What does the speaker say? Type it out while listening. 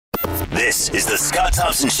This is the Scott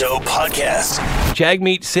Thompson Show podcast.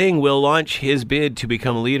 Jagmeet Singh will launch his bid to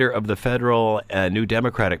become leader of the federal New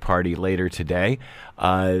Democratic Party later today.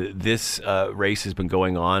 This race has been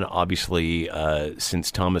going on, obviously,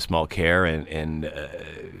 since Thomas Mulcair and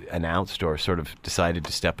announced or sort of decided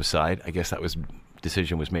to step aside. I guess that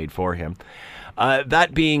decision was made for him.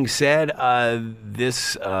 That being said,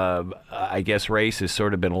 this, I guess, race has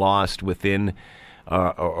sort of been lost within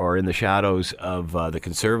or in the shadows of the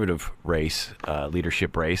Conservative race,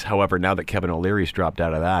 leadership race. However, now that Kevin O'Leary's dropped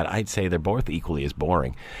out of that, I'd say they're both equally as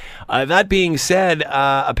boring. That being said,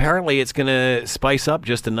 apparently it's going to spice up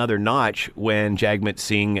just another notch when Jagmeet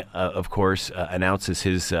Singh, of course, announces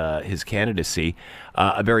his candidacy.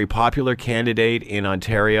 A very popular candidate in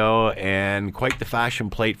Ontario and quite the fashion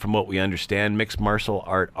plate from what we understand, mixed martial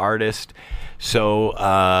art artist. So,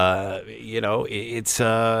 it's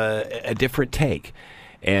a different take.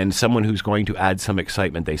 And someone who's going to add some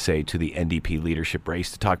excitement, they say, to the NDP leadership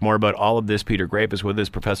race. To talk more about all of this, Peter Grape is with us,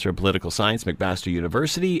 Professor of Political Science, McMaster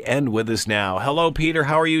University, and with us now. Hello, Peter.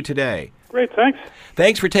 How are you today? Great, thanks.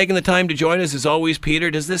 Thanks for taking the time to join us, as always,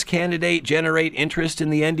 Peter. Does this candidate generate interest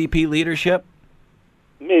in the NDP leadership?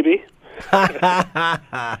 Maybe.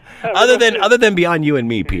 other than beyond you and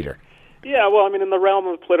me, Peter. Yeah, well, I mean, in the realm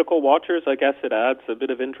of political watchers, I guess it adds a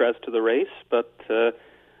bit of interest to the race, but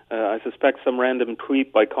I suspect some random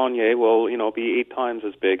tweet by Kanye will, be 8 times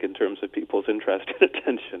as big in terms of people's interest and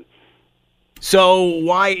attention. So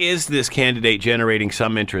why is this candidate generating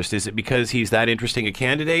some interest? Is it because he's that interesting a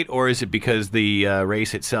candidate, or is it because the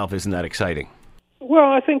race itself isn't that exciting?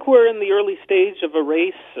 Well, I think we're in the early stage of a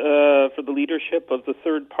race for the leadership of the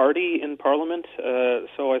third party in Parliament.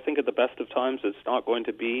 So I think at the best of times, it's not going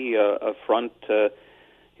to be a front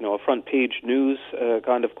page news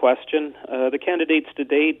kind of question. The candidates to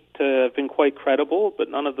date have been quite credible, but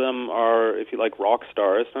none of them are, if you like, rock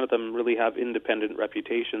stars. None of them really have independent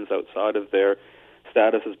reputations outside of their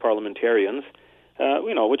status as parliamentarians.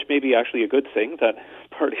 Which may be actually a good thing, that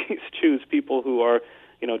parties choose people who are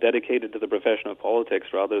dedicated to the profession of politics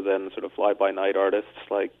rather than sort of fly-by-night artists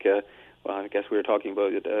like, I guess we were talking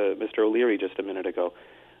about Mr. O'Leary just a minute ago.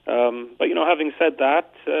 But having said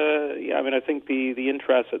that, I think the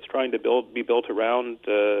interest that's trying to be built around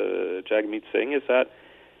Jagmeet Singh is that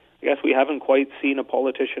I guess we haven't quite seen a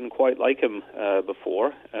politician quite like him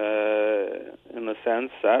before, in the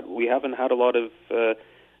sense that we haven't had a lot of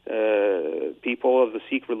people of the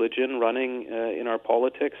Sikh religion running in our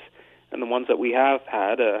politics. And the ones that we have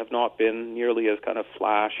had have not been nearly as kind of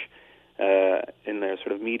flash in their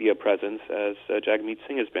sort of media presence as Jagmeet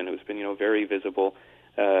Singh has been, who's been, very visible,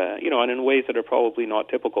 and in ways that are probably not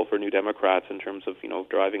typical for New Democrats in terms of,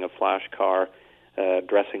 driving a flash car,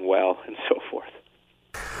 dressing well, and so forth.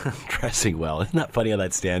 Dressing well. Isn't that funny how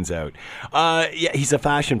that stands out? He's a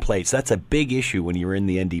fashion plate. So that's a big issue when you're in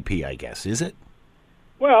the NDP, I guess, is it?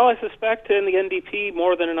 Well, I suspect in the NDP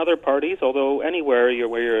more than in other parties, although anywhere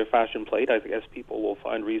where you're a fashion plate, I guess people will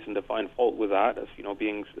find reason to find fault with that as,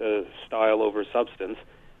 being style over substance.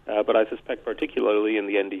 But I suspect particularly in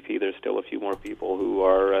the NDP, there's still a few more people who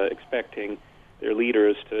are expecting their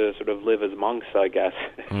leaders to sort of live as monks, I guess,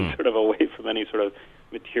 sort of away from any sort of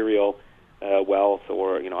material wealth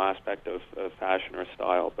or, aspect of fashion or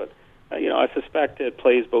style. But I suspect it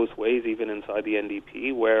plays both ways, even inside the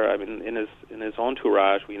NDP, where, in his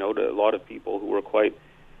entourage, we know a lot of people who were quite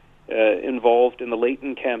involved in the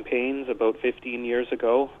Layton campaigns about 15 years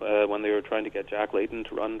ago, when they were trying to get Jack Layton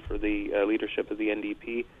to run for the leadership of the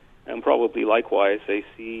NDP. And probably likewise, they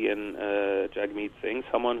see in Jagmeet Singh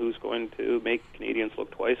someone who's going to make Canadians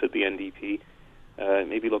look twice at the NDP.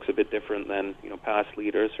 Maybe looks a bit different than past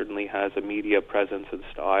leaders, certainly has a media presence and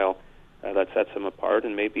style that sets him apart,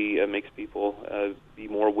 and maybe makes people be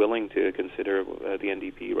more willing to consider the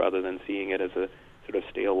NDP rather than seeing it as a sort of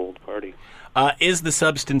stale old party. Is the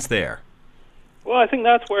substance there? Well, I think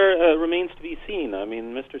that's where it remains to be seen.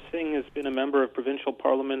 Mr. Singh has been a member of provincial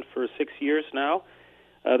parliament for 6 years now.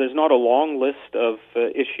 There's not a long list of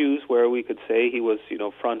issues where we could say he was,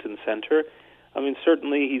 front and center.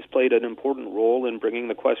 Certainly he's played an important role in bringing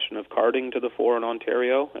the question of carding to the fore in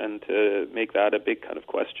Ontario and to make that a big kind of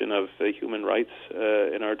question of human rights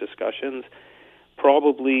in our discussions.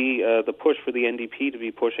 Probably the push for the NDP to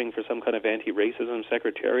be pushing for some kind of anti-racism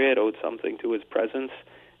secretariat owed something to his presence,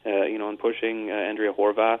 in pushing Andrea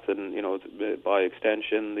Horwath and, by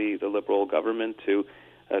extension, the Liberal government to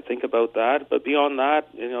think about that. But beyond that,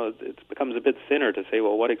 it becomes a bit thinner to say,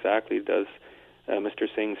 well, what exactly does Mr.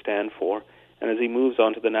 Singh stand for? And as he moves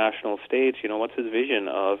onto the national stage, what's his vision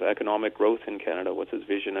of economic growth in Canada? What's his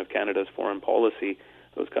vision of Canada's foreign policy?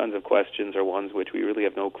 those kinds of questions are ones which we really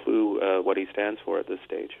have no clue what he stands for at this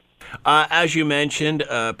stage. As you mentioned,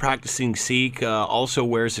 practicing Sikh also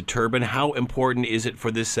wears a turban. How important is it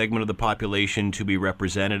for this segment of the population to be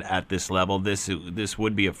represented at this level? This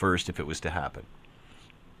would be a first if it was to happen.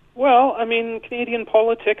 Well, I mean, Canadian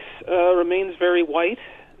politics remains very white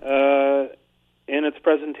in its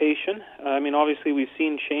presentation. I mean, obviously we've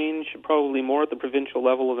seen change probably more at the provincial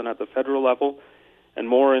level than at the federal level, and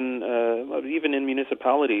more in even in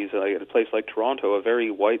municipalities, at a place like Toronto, a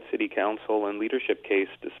very white city council and leadership case,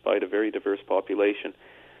 despite a very diverse population.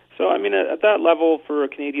 So, I mean, at that level for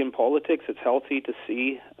Canadian politics, it's healthy to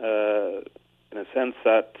see, in a sense,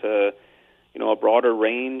 that a broader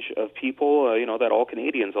range of people, that all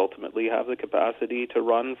Canadians ultimately have the capacity to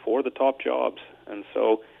run for the top jobs, and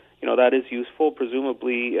so. That is useful.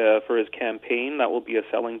 Presumably for his campaign, that will be a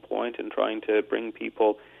selling point in trying to bring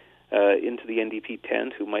people into the NDP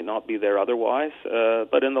tent who might not be there otherwise.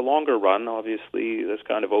 But in the longer run, obviously, this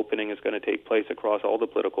kind of opening is going to take place across all the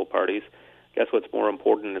political parties. I guess what's more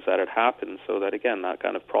important is that it happens so that, again, that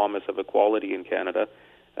kind of promise of equality in Canada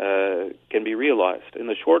can be realized. In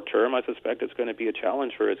the short term, I suspect it's going to be a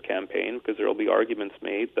challenge for his campaign because there will be arguments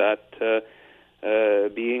made that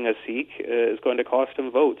being a Sikh is going to cost him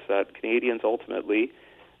votes, that Canadians ultimately,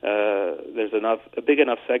 there's a big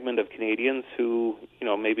enough segment of Canadians who,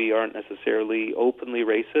 maybe aren't necessarily openly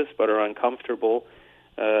racist but are uncomfortable,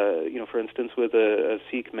 for instance, with a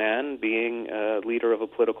Sikh man being leader of a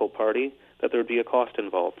political party, that there would be a cost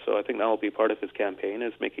involved. So I think that will be part of his campaign,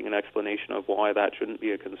 is making an explanation of why that shouldn't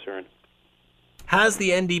be a concern. Has the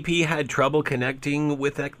NDP had trouble connecting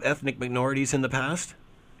with ethnic minorities in the past?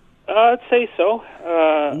 I'd say so.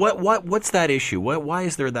 What's that issue? Why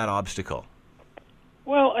is there that obstacle?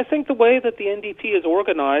 Well, I think the way that the NDP is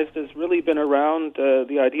organized has really been around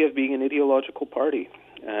the idea of being an ideological party,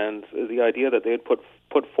 and the idea that they had put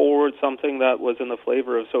forward something that was in the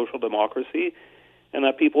flavor of social democracy, and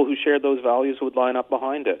that people who shared those values would line up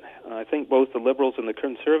behind it. And I think both the Liberals and the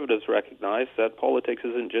Conservatives recognize that politics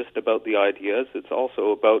isn't just about the ideas, it's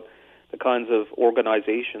also about the kinds of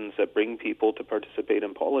organizations that bring people to participate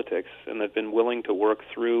in politics, and have been willing to work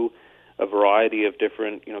through a variety of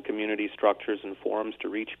different, community structures and forums to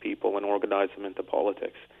reach people and organize them into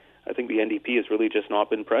politics. I think the NDP has really just not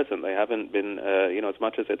been present. They haven't been, as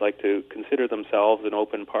much as they'd like to consider themselves an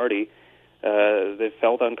open party, they've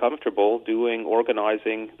felt uncomfortable doing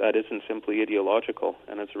organizing that isn't simply ideological,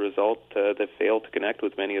 and as a result, they've failed to connect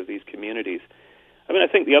with many of these communities. I mean, I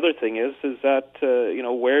think the other thing is that,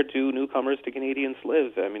 where do newcomers to Canadians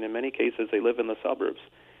live? I mean, in many cases, they live in the suburbs.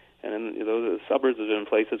 And the suburbs have been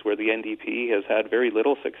places where the NDP has had very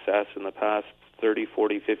little success in the past 30,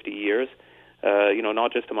 40, 50 years,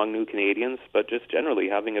 not just among new Canadians, but just generally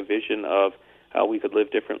having a vision of how we could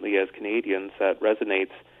live differently as Canadians that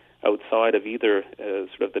resonates outside of either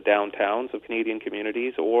sort of the downtowns of Canadian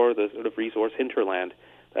communities or the sort of resource hinterland.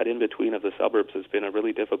 That in-between of the suburbs has been a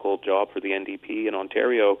really difficult job for the NDP. In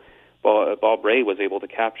Ontario, Bob Rae was able to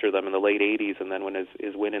capture them in the late 80s and then when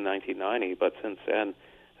his win in 1990. But since then,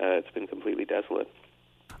 it's been completely desolate.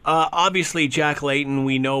 Obviously, Jack Layton,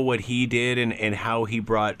 we know what he did and how he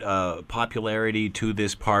brought popularity to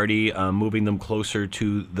this party, moving them closer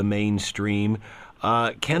to the mainstream.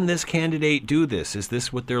 Can this candidate do this? Is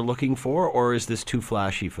this what they're looking for, or is this too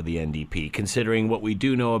flashy for the NDP, considering what we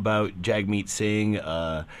do know about Jagmeet Singh,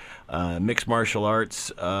 mixed martial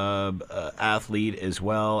arts athlete as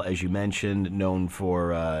well, as you mentioned, known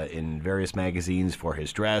for, in various magazines for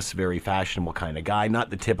his dress, very fashionable kind of guy,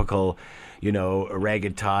 not the typical, a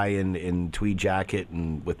ragged tie and tweed jacket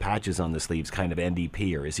and with patches on the sleeves kind of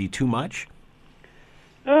NDP, or is he too much?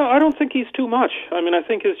 I don't think he's too much. I mean, I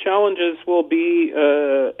think his challenges will be,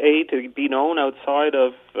 to be known outside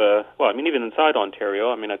of, even inside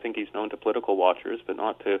Ontario. I mean, I think he's known to political watchers, but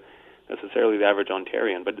not to necessarily the average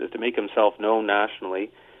Ontarian, but to make himself known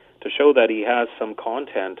nationally, to show that he has some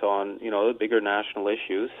content on, the bigger national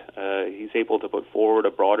issues. He's able to put forward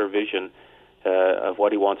a broader vision of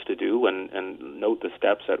what he wants to do and note the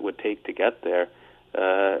steps that would take to get there.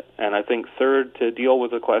 And I think third, to deal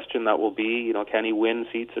with a question that will be, can he win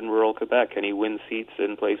seats in rural Quebec? Can he win seats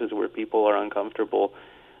in places where people are uncomfortable,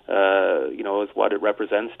 as what it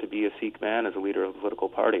represents to be a Sikh man as a leader of a political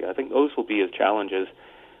party? I think those will be his challenges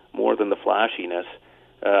more than the flashiness.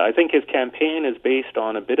 I think his campaign is based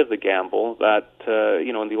on a bit of the gamble that,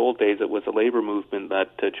 in the old days it was the labor movement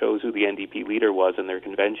that chose who the NDP leader was in their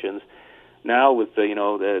conventions. Now, with the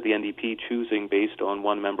NDP choosing based on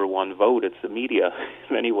one member, one vote, it's the media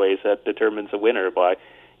in many ways that determines a winner by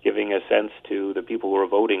giving a sense to the people who are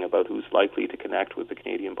voting about who's likely to connect with the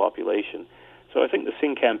Canadian population. So I think the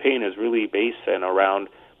Singh campaign is really based then around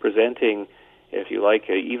presenting, if you like,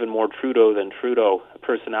 a even more Trudeau than Trudeau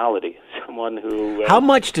personality, someone who... How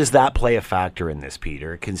much does that play a factor in this,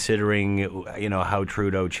 Peter, considering, how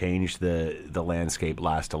Trudeau changed the landscape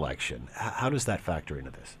last election? How does that factor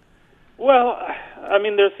into this? Well, I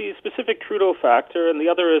mean, there's the specific Trudeau factor, and the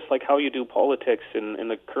other is like how you do politics in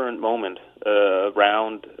the current moment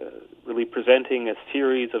around really presenting a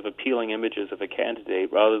series of appealing images of a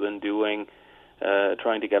candidate rather than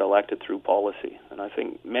trying to get elected through policy. And I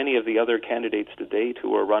think many of the other candidates to date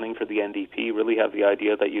who are running for the NDP really have the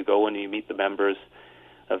idea that you go and you meet the members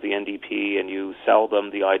of the NDP and you sell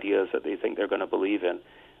them the ideas that they think they're going to believe in.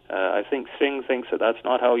 I think Singh thinks that that's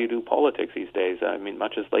not how you do politics these days. I mean,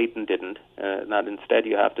 much as Leighton didn't. That instead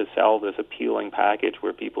you have to sell this appealing package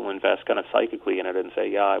where people invest kind of psychically in it and say,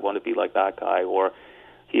 yeah, I want to be like that guy, or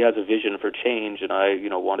he has a vision for change and I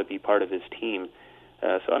want to be part of his team.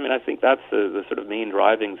 So, I mean, I think that's the sort of main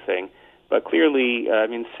driving thing. But clearly,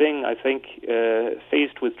 Singh, I think,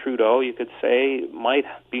 faced with Trudeau, you could say, might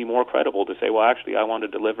be more credible to say, well, actually, I want to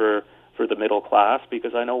deliver for the middle class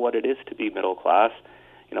because I know what it is to be middle class.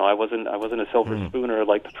 I wasn't a silver spooner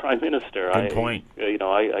like the Prime Minister. Good point.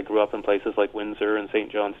 I grew up in places like Windsor and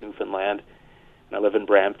St. John's, Newfoundland, and I live in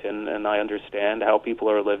Brampton, and I understand how people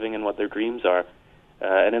are living and what their dreams are.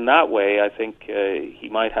 And in that way, I think he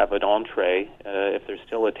might have an entree if there's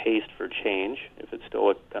still a taste for change, if it's still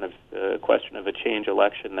a kind of question of a change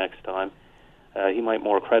election next time. He might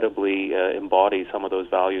more credibly embody some of those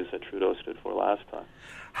values that Trudeau stood for last time.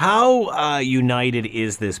 How united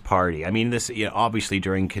is this party? I mean, this obviously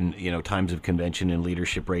during times of convention and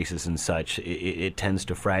leadership races and such, it tends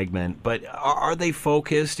to fragment. But are they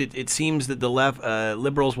focused? It seems that the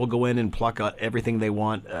Liberals will go in and pluck out everything they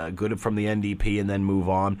want good from the NDP and then move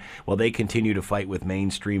on, while they continue to fight with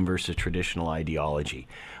mainstream versus traditional ideology.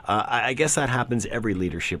 I guess that happens every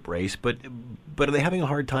leadership race. But are they having a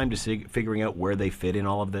hard time figuring out where they fit in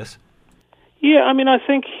all of this? Yeah, I mean, I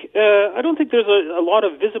don't think there's a lot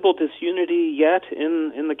of visible disunity yet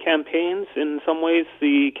in the campaigns. In some ways,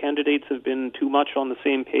 the candidates have been too much on the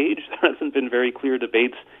same page. There hasn't been very clear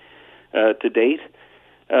debates to date.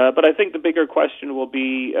 But I think the bigger question will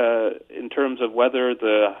be in terms of whether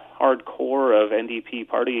the hardcore of NDP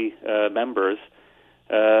party members,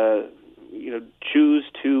 choose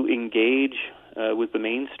to engage with the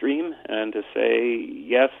mainstream and to say,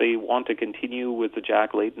 yes, they want to continue with the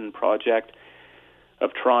Jack Layton project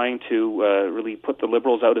of trying to really put the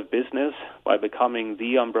Liberals out of business by becoming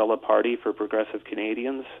the umbrella party for progressive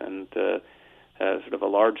Canadians and sort of a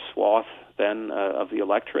large swath then of the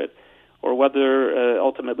electorate, or whether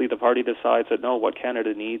ultimately the party decides that no, what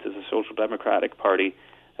Canada needs is a social democratic party,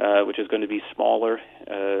 which is going to be smaller.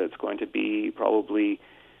 It's going to be probably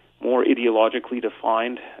more ideologically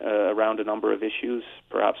defined around a number of issues,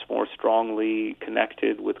 perhaps more strongly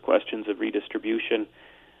connected with questions of redistribution,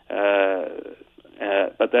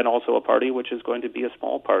 but then also a party which is going to be a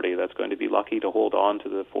small party that's going to be lucky to hold on to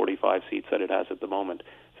the 45 seats that it has at the moment.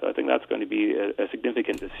 So I think that's going to be a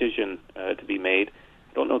significant decision to be made.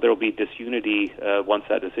 I don't know there will be disunity once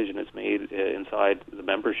that decision is made inside the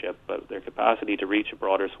membership, but their capacity to reach a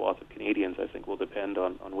broader swath of Canadians, I think, will depend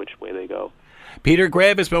on which way they go. Peter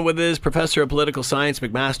Graefe has been with us, Professor of Political Science,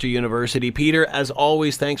 McMaster University. Peter, as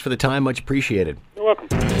always, thanks for the time. Much appreciated. You're welcome.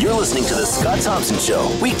 You're listening to The Scott Thompson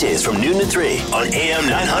Show, weekdays from noon to 3 on AM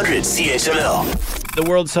 900 CHML. The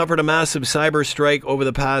world suffered a massive cyber strike over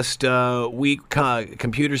the past week.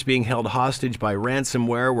 Computers being held hostage by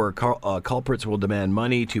ransomware, where culprits will demand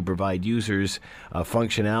money to provide users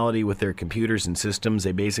functionality with their computers and systems.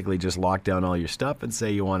 They basically just lock down all your stuff and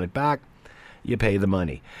say you want it back. You pay the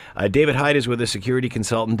money. David Hyde is with us, security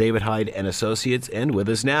consultant, David Hyde and Associates, and with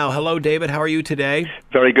us now. Hello, David. How are you today?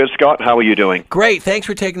 Very good, Scott. How are you doing? Great. Thanks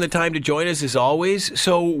for taking the time to join us, as always.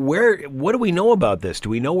 So what do we know about this? Do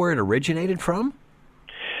we know where it originated from?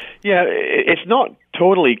 Yeah, it's not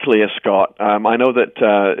totally clear, Scott. I know that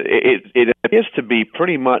it appears to be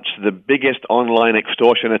pretty much the biggest online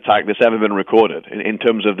extortion attack that's ever been recorded in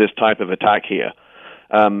terms of this type of attack here.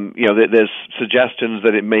 There's suggestions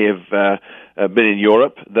that it may have been in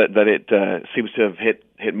Europe, that it seems to have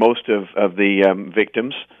hit most of the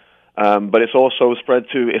victims, but it's also spread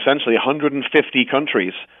to essentially 150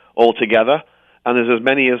 countries altogether, and there's as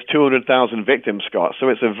many as 200,000 victims, Scott. So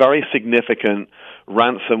it's a very significant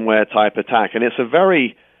ransomware type attack, and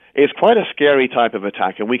it's quite a scary type of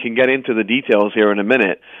attack, and we can get into the details here in a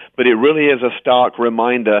minute, but it really is a stark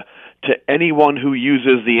reminder to anyone who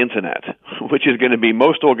uses the internet, which is going to be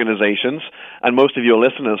most organizations and most of your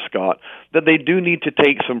listeners, Scott, that they do need to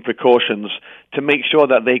take some precautions to make sure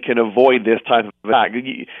that they can avoid this type of attack.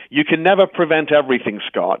 You can never prevent everything,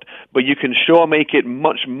 Scott, but you can sure make it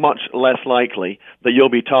much, much less likely that you'll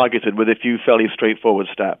be targeted with a few fairly straightforward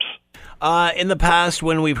steps. In the past,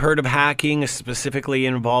 when we've heard of hacking, specifically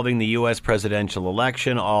involving the U.S. presidential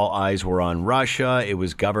election, all eyes were on Russia. It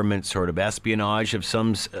was government sort of espionage of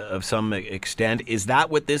some extent. Is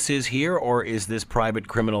that what this is here, or is this private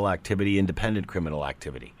criminal activity, independent criminal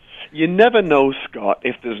activity? You never know, Scott,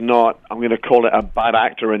 if there's not, I'm going to call it a bad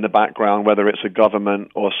actor in the background, whether it's a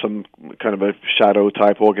government or some kind of a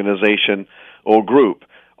shadow-type organization or group.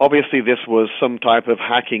 Obviously, this was some type of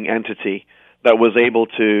hacking entity that was able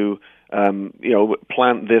to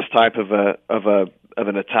plant this type of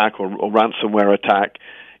an attack or ransomware attack.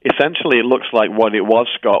 Essentially, it looks like what it was,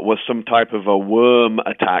 Scott, was some type of a worm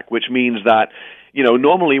attack, which means that,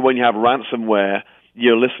 normally when you have ransomware,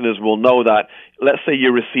 your listeners will know that, let's say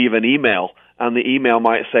you receive an email, and the email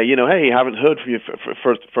might say, hey, haven't heard from you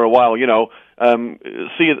for a while,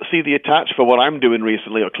 see the attach for what I'm doing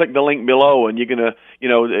recently, or click the link below, and you're gonna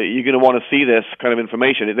want to see this kind of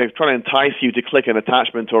information. They're trying to entice you to click an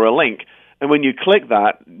attachment or a link, and when you click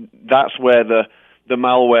that, that's where the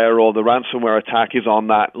malware or the ransomware attack is on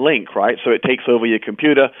that link, right? So it takes over your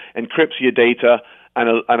computer, encrypts your data,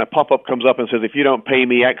 and a pop-up comes up and says, if you don't pay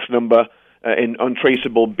me X number in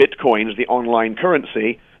untraceable bitcoins, the online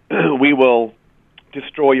currency, we will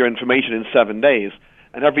destroy your information in 7 days.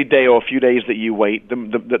 And every day or a few days that you wait,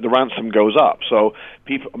 the ransom goes up. So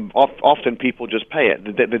often people just pay it.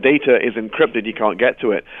 The data is encrypted; you can't get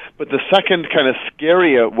to it. But the second kind of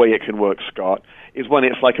scarier way it can work, Scott, is when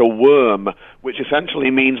it's like a worm, which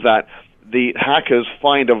essentially means that the hackers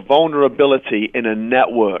find a vulnerability in a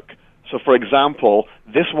network. So, for example,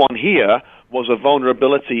 this one here was a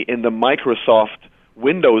vulnerability in the Microsoft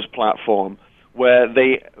Windows platform, where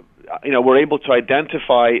they were able to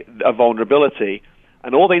identify a vulnerability.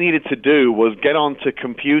 And all they needed to do was get onto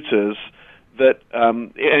computers that,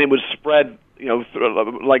 and it would spread,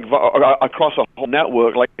 across a whole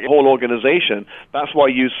network, like a whole organization. That's why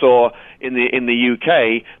you saw in the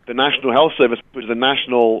UK, the National Health Service, which is the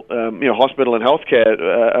national, hospital and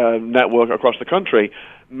healthcare network across the country.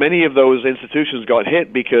 Many of those institutions got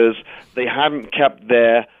hit because they hadn't kept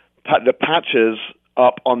the patches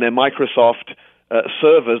up on their Microsoft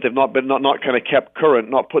servers. They've not kind of kept current,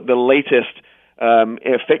 not put the latest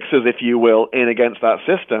fixes, if you will, in against that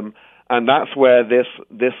system, and that's where this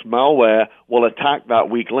malware will attack that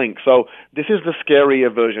weak link. So this is the scarier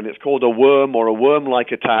version. It's called a worm or a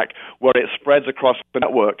worm-like attack, where it spreads across the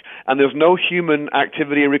network, and there's no human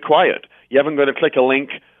activity required. You haven't got to click a link,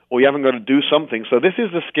 or you haven't got to do something. So this is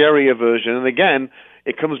the scarier version, and again,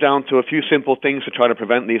 it comes down to a few simple things to try to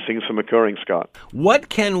prevent these things from occurring, Scott. What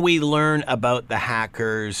can we learn about the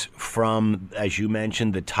hackers from, as you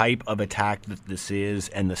mentioned, the type of attack that this is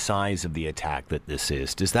and the size of the attack that this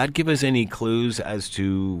is? Does that give us any clues as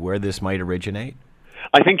to where this might originate?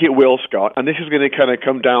 I think it will, Scott, and this is going to kind of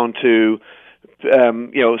come down to,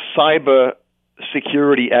 cyber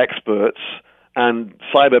security experts and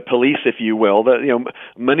cyber police, if you will. That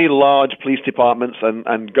many large police departments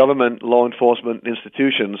and government law enforcement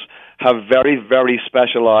institutions have very, very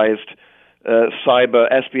specialized cyber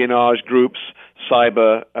espionage groups,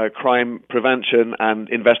 cyber crime prevention and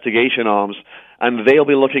investigation arms, and they'll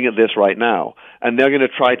be looking at this right now, and they're going to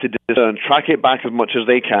try to discern, track it back as much as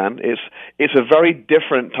they can. It's a very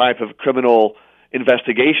different type of criminal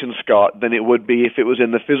investigation, Scott, than it would be if it was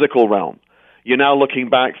in the physical realm. You're now looking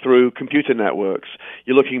back through computer networks.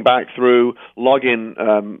 You're looking back through login,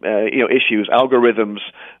 issues, algorithms,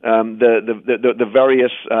 the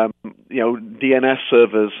various, DNS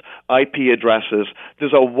servers, IP addresses.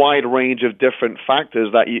 There's a wide range of different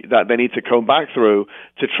factors that they need to comb back through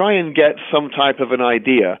to try and get some type of an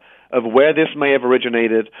idea of where this may have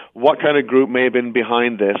originated, what kind of group may have been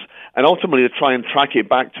behind this, and ultimately to try and track it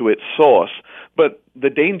back to its source. But the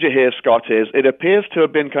danger here, Scott, is it appears to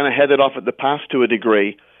have been kind of headed off at the pass to a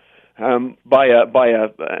degree by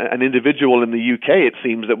an individual in the UK, it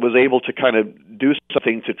seems, that was able to kind of do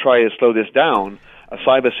something to try to slow this down, a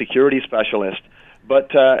cybersecurity specialist.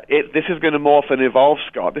 But this is going to morph and evolve,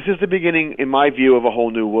 Scott. This is the beginning, in my view, of a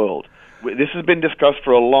whole new world. This has been discussed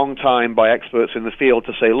for a long time by experts in the field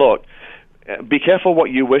to say, look, be careful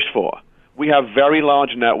what you wish for. We have very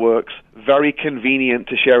large networks, very convenient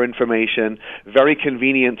to share information, very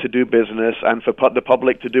convenient to do business, and for the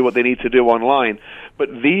public to do what they need to do online. But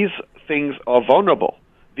these things are vulnerable.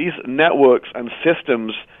 These networks and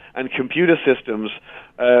systems and computer systems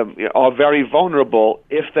are very vulnerable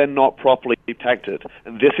if they're not properly detected.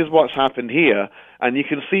 And this is what's happened here. And you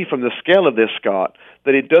can see from the scale of this, Scott,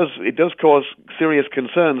 that it does cause serious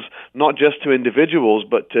concerns, not just to individuals,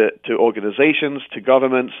 but to organizations, to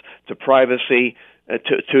governments, to privacy,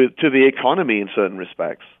 to the economy in certain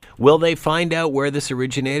respects. Will they find out where this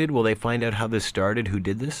originated? Will they find out how this started, who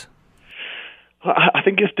did this? I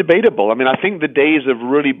think it's debatable. I mean, I think the days of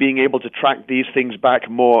really being able to track these things back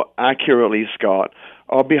more accurately, Scott,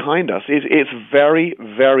 are behind us. It's very,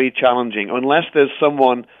 very challenging. Unless there's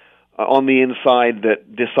someone on the inside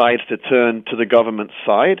that decides to turn to the government's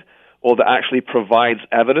side or that actually provides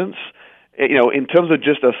evidence, in terms of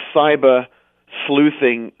just a cyber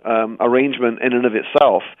sleuthing arrangement in and of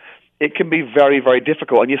itself, it can be very, very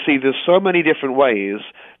difficult. And you see, there's so many different ways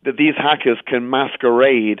that these hackers can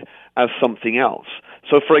masquerade as something else.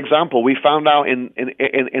 So, for example, we found out in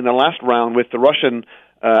the last round with the Russian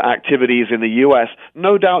activities in the U.S.,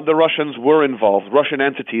 no doubt the Russians were involved, Russian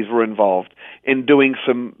entities were involved in doing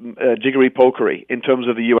some jiggery-pokery in terms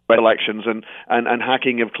of the U.S. elections and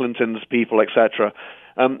hacking of Clinton's people, etc.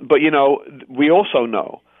 But, we also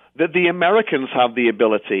know that the Americans have the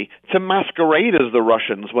ability to masquerade as the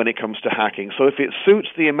Russians when it comes to hacking. So if it suits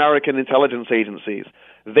the American intelligence agencies,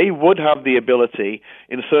 they would have the ability,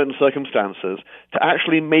 in certain circumstances, to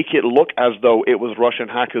actually make it look as though it was Russian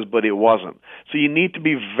hackers, but it wasn't. So you need to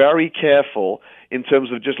be very careful in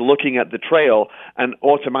terms of just looking at the trail and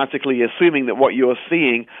automatically assuming that what you're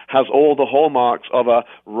seeing has all the hallmarks of a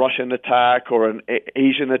Russian attack or an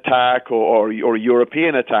Asian attack or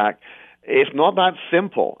European attack. It's not that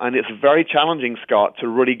simple, and it's very challenging, Scott, to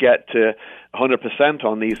really get to 100%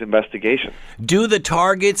 on these investigations. Do the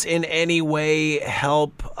targets in any way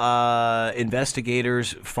help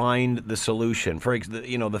investigators find the solution? For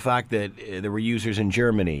the fact that there were users in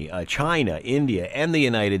Germany, China, India, and the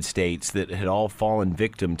United States that had all fallen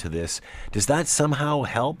victim to this, does that somehow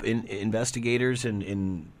help investigators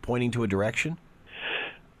in pointing to a direction?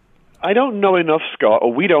 I don't know enough, Scott,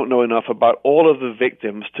 or we don't know enough about all of the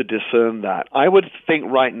victims to discern that. I would think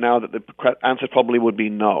right now that the answer probably would be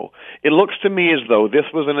no. It looks to me as though this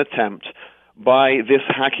was an attempt by this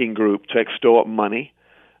hacking group to extort money.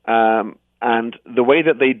 And the way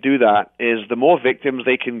that they do that is the more victims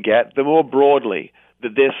they can get, the more broadly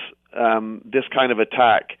that this kind of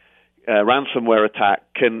attack, ransomware attack,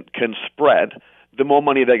 can spread, the more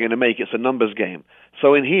money they're going to make. It's a numbers game.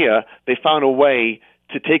 So in here, they found a way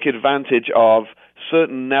to take advantage of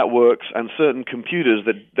certain networks and certain computers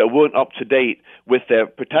that weren't up to date with their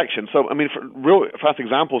protection. So, I mean, for real fast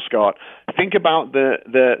example, Scott, think about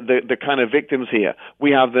the kind of victims here.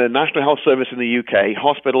 We have the National Health Service in the UK,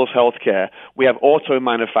 hospitals, healthcare. We have auto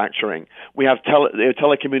manufacturing. We have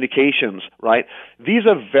telecommunications, right? These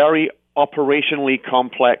are very operationally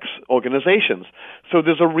complex organizations. So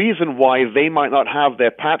there's a reason why they might not have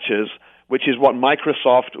their patches, which is what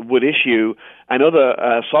Microsoft would issue and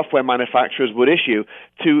other software manufacturers would issue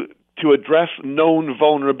to address known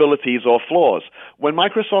vulnerabilities or flaws. When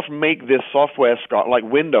Microsoft make this software, Scott, like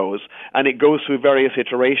Windows, and it goes through various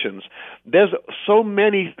iterations, there's so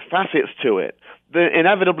many facets to it that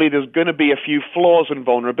inevitably there's going to be a few flaws and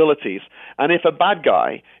vulnerabilities. And if a bad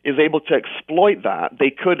guy is able to exploit that, they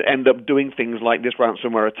could end up doing things like this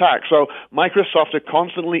ransomware attack. So Microsoft are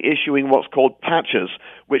constantly issuing what's called patches,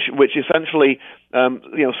 which essentially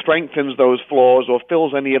strengthens those flaws or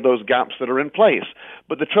fills any of those gaps that are in place.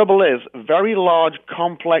 But the trouble is, very large,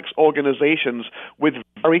 complex organizations with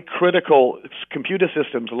very critical computer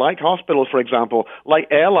systems, like hospitals, for example, like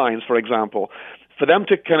airlines, for example, for them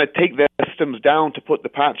to kind of take their systems down to put the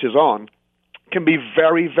patches on can be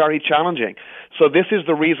very, very challenging. So this is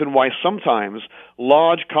the reason why sometimes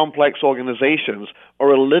large, complex organizations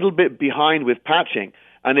are a little bit behind with patching.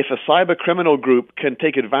 And if a cyber criminal group can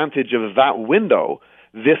take advantage of that window,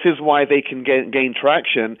 this is why they can gain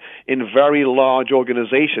traction in very large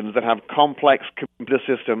organizations that have complex computer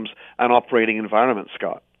systems and operating environments,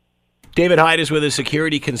 Scott. David Hyde is with a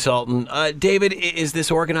security consultant. David, is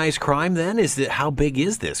this organized crime then? How big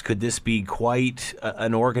is this? Could this be quite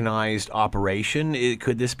an organized operation?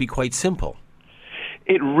 Could this be quite simple?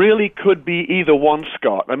 It really could be either one,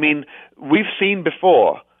 Scott. I mean, we've seen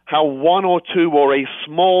before how one or two or a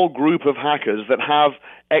small group of hackers that have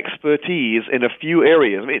expertise in a few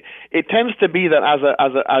areas. I mean, it tends to be that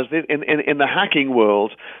in the hacking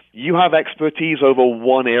world, you have expertise over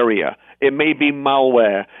one area. It may be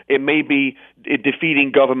malware. It may be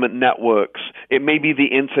defeating government networks. It may be the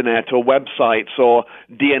internet or websites or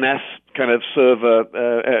DNS kind of server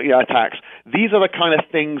attacks. These are the kind of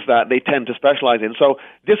things that they tend to specialize in. So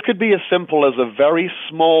this could be as simple as a very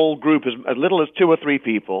small group, as little as 2 or 3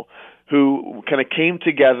 people, who kind of came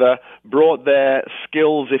together, brought their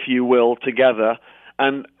skills, if you will, together,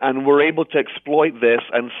 and were able to exploit this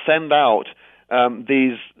and send out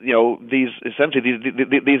these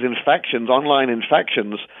infections, online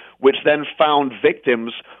infections, which then found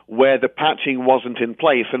victims where the patching wasn't in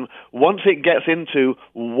place. And once it gets into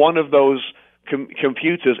one of those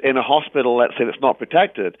computers in a hospital, let's say, that's not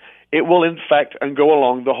protected, it will infect and go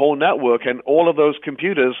along the whole network, and all of those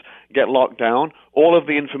computers get locked down. All of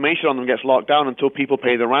the information on them gets locked down until people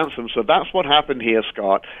pay the ransom. So that's what happened here,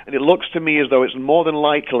 Scott. And it looks to me as though it's more than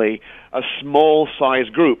likely a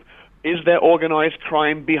small-sized group. Is there organized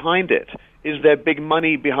crime behind it? Is there big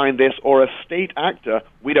money behind this, or a state actor?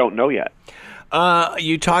 We don't know yet.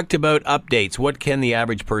 You talked about updates. What can the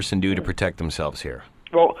average person do to protect themselves here?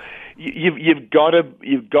 Well, you've got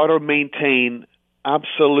to maintain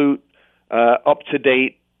absolute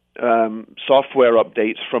up-to-date software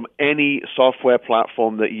updates from any software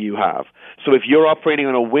platform that you have. So if you're operating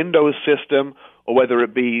on a Windows system, or whether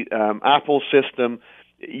it be Apple system,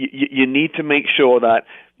 you need to make sure that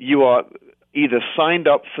you are either signed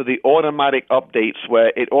up for the automatic updates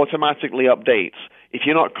where it automatically updates. If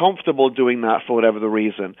you're not comfortable doing that for whatever the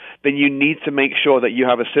reason, then you need to make sure that you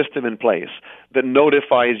have a system in place that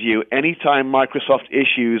notifies you anytime Microsoft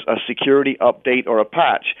issues a security update or a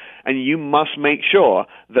patch, and you must make sure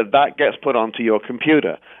that that gets put onto your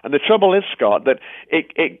computer. And the trouble is, Scott, that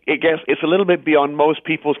it's a little bit beyond most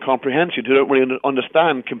people's comprehension, who don't really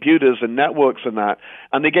understand computers and networks and that,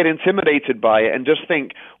 and they get intimidated by it and just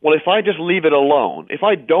think, well, if I just leave it alone, if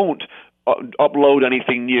I don't upload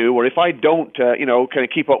anything new, or if I don't, kind of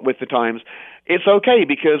keep up with the times, it's okay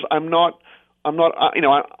because I'm not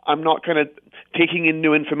kind of taking in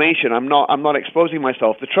new information. I'm not exposing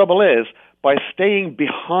myself. The trouble is, by staying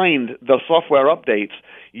behind the software updates,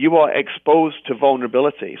 you are exposed to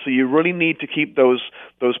vulnerability. So you really need to keep those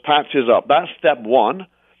patches up. That's step 1.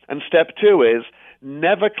 And step 2 is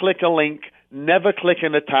never click a link. Never click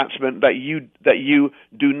an attachment that you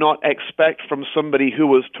do not expect from somebody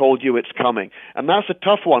who has told you it's coming. And that's a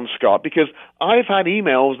tough one, Scott, because I've had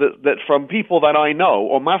emails that from people that I know,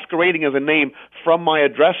 or masquerading as a name from my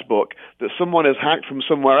address book, that someone has hacked from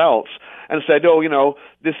somewhere else and said,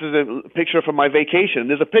 this is a picture from my vacation.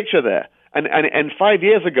 There's a picture there. And 5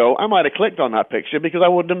 years ago, I might have clicked on that picture because I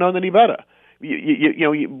wouldn't have known any better.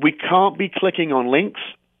 We can't be clicking on links.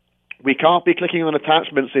 We can't be clicking on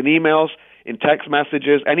attachments in emails, in text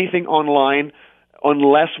messages, anything online,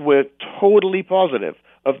 unless we're totally positive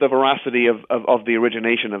of the veracity of the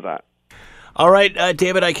origination of that. All right,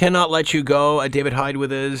 David, I cannot let you go. David Hyde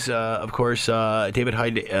with us, of course, David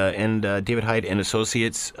Hyde and David Hyde and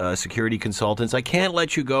Associates, security consultants. I can't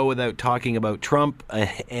let you go without talking about Trump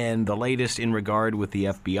and the latest in regard with the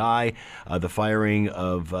FBI, the firing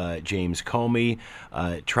of James Comey.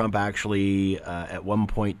 Trump actually at one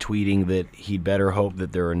point tweeting that he'd better hope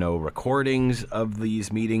that there are no recordings of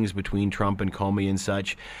these meetings between Trump and Comey and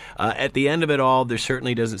such. At the end of it all, there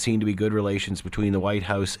certainly doesn't seem to be good relations between the White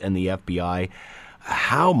House and the FBI.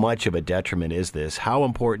 How much of a detriment is this? How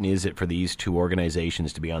important is it for these two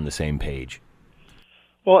organizations to be on the same page?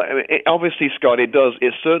 Well, obviously, Scott, it does.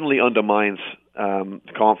 It certainly undermines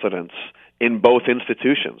confidence in both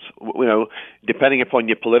institutions. Depending upon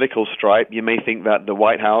your political stripe, you may think that the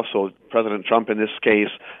White House, or President Trump in this case,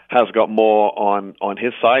 has got more on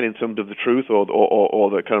his side in terms of the truth or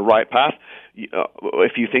the kind of right path.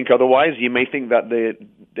 If you think otherwise, you may think that the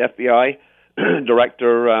FBI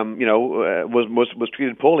director, was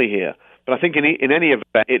treated poorly here. But I think in any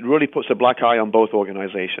event, it really puts a black eye on both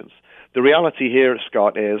organizations. The reality here,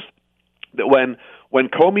 Scott, is that when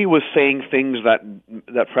Comey was saying things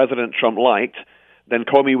that President Trump liked, then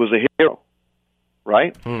Comey was a hero,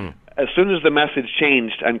 right? As soon as the message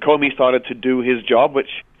changed and Comey started to do his job, which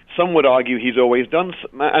some would argue he's always done,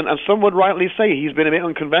 and some would rightly say he's been a bit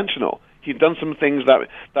unconventional. He's done some things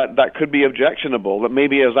that could be objectionable, that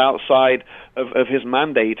maybe is outside of his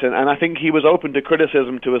mandate, and I think he was open to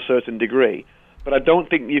criticism to a certain degree. But I don't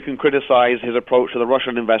think you can criticize his approach to the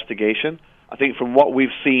Russian investigation. I think from what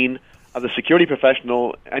we've seen, as a security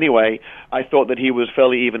professional anyway, I thought that he was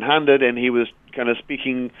fairly even-handed, and he was kind of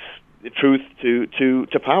speaking the truth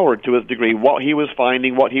to power to a degree. What he was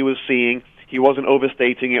finding, what he was seeing, he wasn't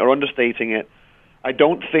overstating it or understating it. I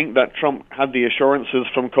don't think that Trump had the assurances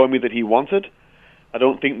from Comey that he wanted. I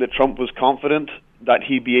don't think that Trump was confident that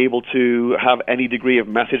he'd be able to have any degree of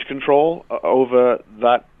message control over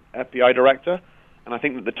that FBI director. And I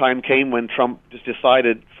think that the time came when Trump just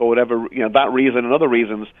decided, for whatever, that reason and other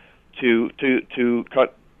reasons, to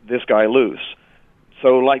cut this guy loose.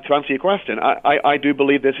 So, to answer your question, I do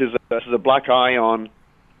believe this is a black eye on,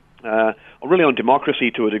 really on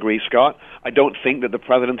democracy to a degree, Scott. I don't think that the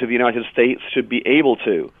President of the United States should be able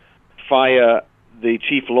to fire the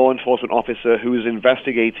chief law enforcement officer who is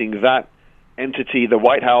investigating that entity, the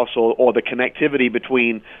White House, or the connectivity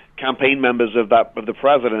between campaign members of the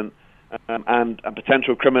president and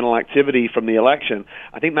potential criminal activity from the election.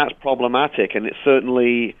 I think that's problematic, and it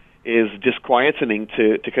certainly is disquieting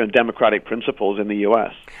to kind of democratic principles in the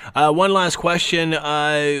U.S. One last question. With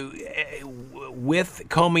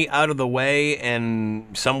Comey out of the way,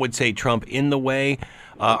 and some would say Trump in the way,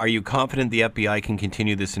 are you confident the FBI can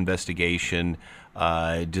continue this investigation?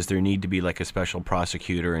 Does there need to be a special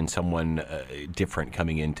prosecutor and someone different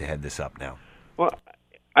coming in to head this up now? Well,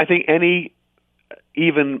 I think any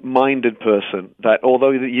even-minded person that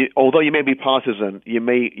although you may be partisan, you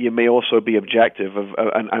may also be objective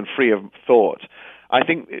and free of thought. I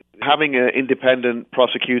think having an independent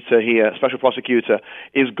prosecutor here, special prosecutor,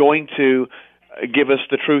 is going to give us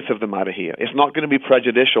the truth of the matter here. It's not going to be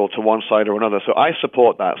prejudicial to one side or another. So I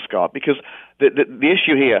support that, Scott, because the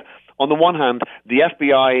issue here, on the one hand, the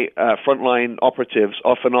FBI frontline operatives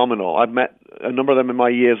are phenomenal. I've met a number of them in my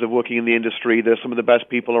years of working in the industry. They're some of the best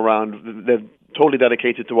people around. They're totally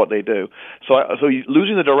dedicated to what they do. So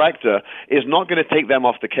losing the director is not going to take them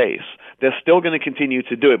off the case. They're still going to continue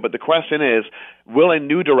to do it. But the question is, will a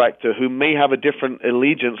new director who may have a different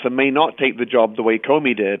allegiance and may not take the job the way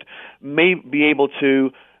Comey did, may be able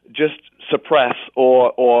to just suppress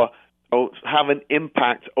or have an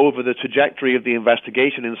impact over the trajectory of the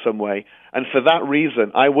investigation in some way? And for that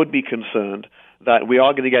reason, I would be concerned that we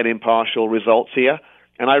are going to get impartial results here.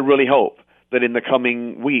 And I really hope that in the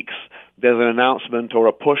coming weeks, there's an announcement or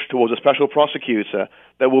a push towards a special prosecutor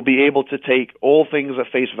that will be able to take all things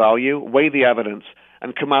at face value, weigh the evidence,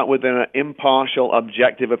 and come out with an impartial,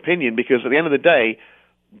 objective opinion. Because at the end of the day,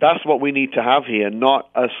 that's what we need to have here, not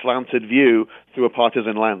a slanted view through a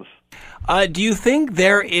partisan lens. Do you think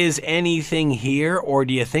there is anything here, or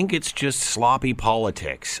do you think it's just sloppy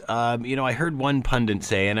politics? I heard one pundit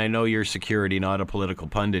say, and I know you're security, not a political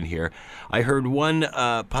pundit here. I heard one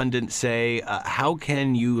pundit say, how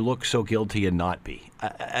can you look so guilty and not be?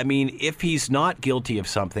 I mean, if he's not guilty of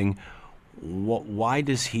something, why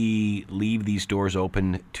does he leave these doors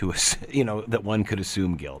open to us, that one could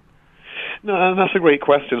assume guilt? No, that's a great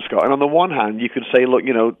question, Scott. And on the one hand, you could say, look,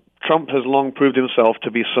 Trump has long proved himself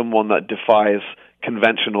to be someone that defies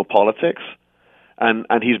conventional politics, and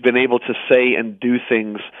he's been able to say and do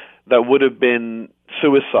things that would have been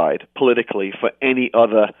suicide politically for any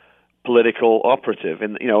other political operative,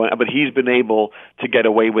 but he's been able to get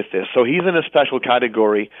away with this. So he's in a special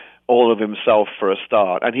category all of himself for a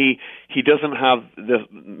start, and he doesn't have the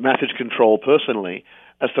message control personally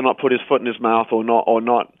as to not put his foot in his mouth or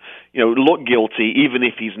not look guilty, even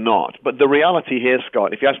if he's not. But the reality here,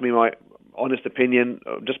 Scott, if you ask me my honest opinion,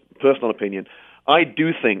 just personal opinion, I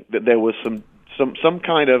do think that there was some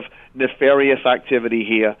kind of nefarious activity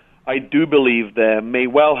here. I do believe there may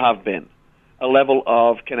well have been a level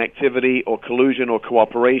of connectivity or collusion or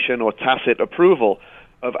cooperation or tacit approval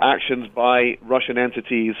of actions by Russian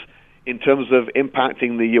entities in terms of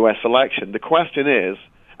impacting the U.S. election. The question is,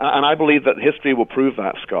 and I believe that history will prove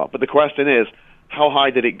that, Scott, but the question is, how high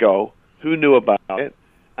did it go? Who knew about it?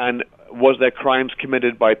 And was there crimes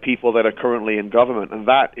committed by people that are currently in government? And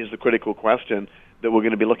that is the critical question that we're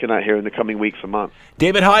going to be looking at here in the coming weeks and months.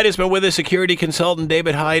 David Hyde has been with us, security consultant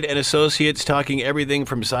David Hyde and Associates, talking everything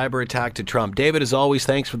from cyber attack to Trump. David, as always,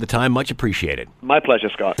 thanks for the time. Much appreciated. My pleasure,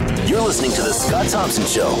 Scott. You're listening to The Scott Thompson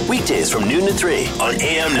Show, weekdays from noon to 3 on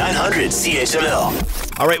AM 900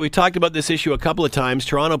 CHML. All right, we've talked about this issue a couple of times.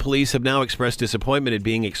 Toronto police have now expressed disappointment at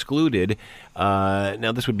being excluded.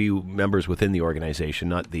 Now, this would be members within the organization,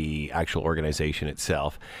 not the actual organization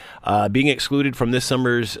itself. Being excluded from this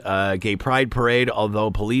summer's Gay Pride Parade,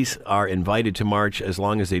 although police are invited to march as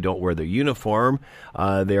long as they don't wear their uniform.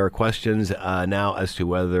 There are questions now as to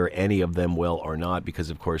whether any of them will or not,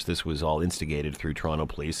 because, of course, this was all instigated through Toronto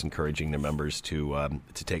police, encouraging their members to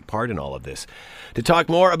take part in all of this. To talk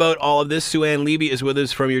more about all of this, Sue-Ann Levy is with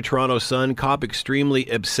us from your Toronto Sun. Cop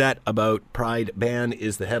extremely upset about Pride ban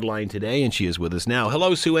is the headline today, and she is with us now.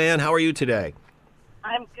 Hello, Sue-Ann. How are you today?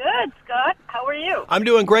 I'm good, Scott. How are you? I'm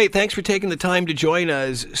doing great. Thanks for taking the time to join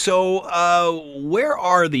us. So, where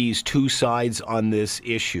are these two sides on this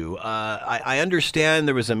issue? I understand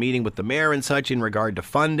there was a meeting with the mayor and such in regard to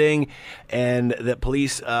funding, and that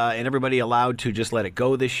police and everybody allowed to just let it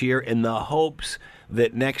go this year in the hopes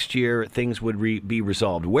that next year things would be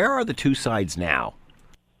resolved. Where are the two sides now?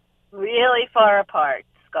 Really far apart,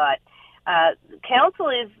 Scott. Council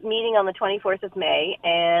is meeting on the 24th of May,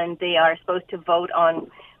 and they are supposed to vote on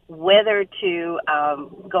whether to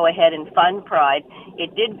go ahead and fund Pride.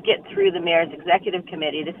 It did get through the mayor's executive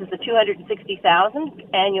committee. This is the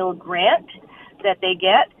 $260,000 annual grant that they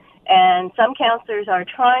get, and some councillors are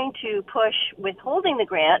trying to push withholding the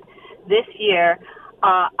grant this year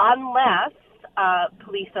unless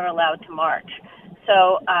police are allowed to march.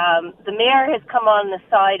 So the mayor has come on the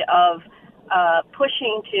side of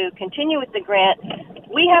pushing to continue with the grant.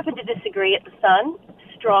 We happen to disagree at the Sun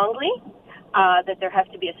strongly, that there has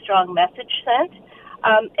to be a strong message sent.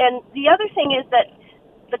 And the other thing is that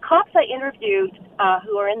the cops I interviewed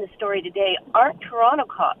who are in the story today aren't Toronto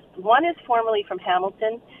cops. One is formerly from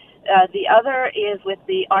Hamilton. The other is with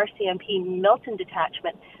the RCMP Milton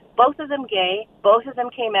Detachment. Both of them gay. Both of them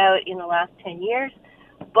came out in the last 10 years.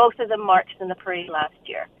 Both of them marched in the parade last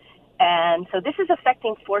year. And so this is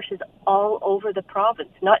affecting forces all over the province,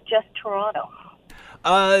 not just Toronto.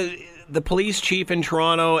 The police chief in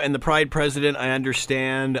Toronto and the Pride president, I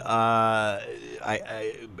understand, I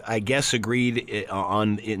guess agreed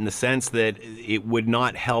in the sense that it would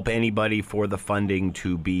not help anybody for the funding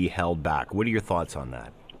to be held back. What are your thoughts on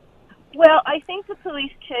that? Well, I think the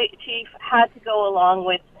police chief had to go along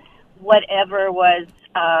with whatever was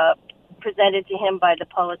presented to him by the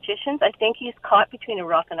politicians. I think he's caught between a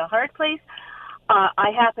rock and a hard place.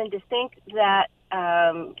 I happen to think that,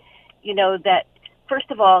 that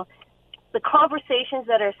first of all, the conversations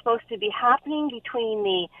that are supposed to be happening between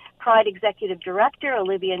the Pride Executive Director,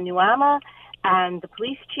 Olivia Nuama, and the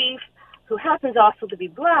police chief, who happens also to be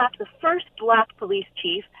Black, the first Black police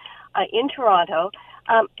chief in Toronto,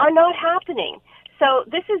 are not happening. So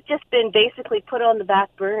this has just been basically put on the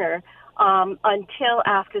back burner until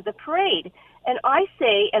after the parade. And I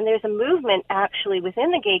say, and there's a movement actually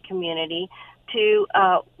within the gay community to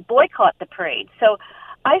boycott the parade. So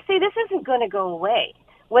I say this isn't going to go away.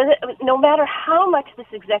 No matter how much this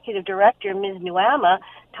executive director, Ms. Nuama,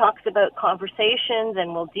 talks about conversations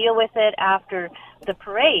and we'll deal with it after the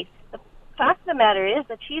parade, the fact of the matter is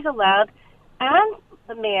that she's allowed, and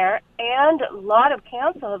the mayor and a lot of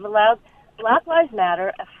council have allowed Black Lives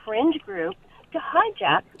Matter, a fringe group, to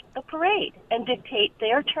hijack the parade and dictate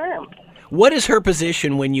their term. What is her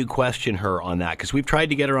position when you question her on that? Because we've tried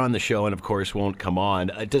to get her on the show and, of course, won't come on.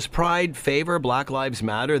 Does Pride favor Black Lives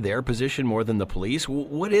Matter, their position, more than the police?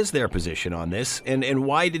 What is their position on this? And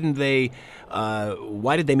why did they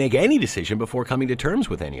make any decision before coming to terms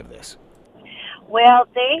with any of this? Well,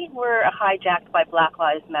 they were hijacked by Black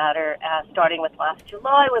Lives Matter, starting with last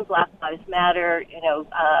July when Black Lives Matter,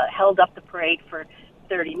 held up the parade for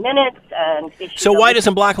 30 minutes. And so why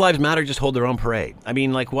doesn't Black Lives Matter just hold their own parade? I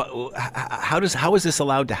mean, like, how is this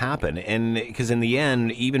allowed to happen? And because in the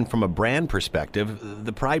end, even from a brand perspective,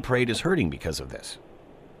 the Pride Parade is hurting because of this.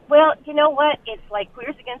 Well, you know what? It's like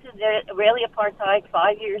Queers Against Israeli Apartheid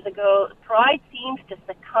 5 years ago. Pride seems to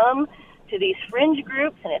succumb to these fringe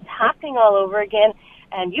groups, and it's happening all over again.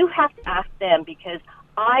 And you have to ask them, because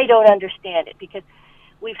I don't understand it. Because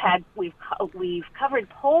we've covered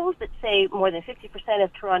polls that say more than 50%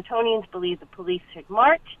 of Torontonians believe the police should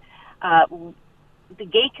march. The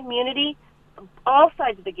gay community, all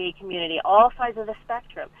sides of the gay community, all sides of the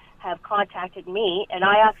spectrum, have contacted me, and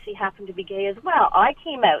I actually happen to be gay as well. I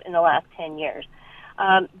came out in the last 10 years.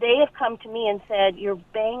 They have come to me and said, you're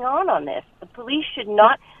bang on this. The police should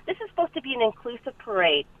not, this is supposed to be an inclusive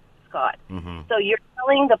parade, Scott. Mm-hmm. So you're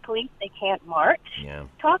telling the police they can't march? Yeah.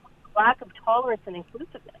 Talk about lack of tolerance and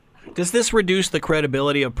inclusiveness. Does this reduce the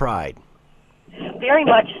credibility of Pride? Very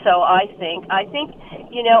much so, I think. I've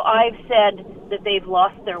said that they've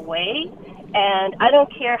lost their way, and I don't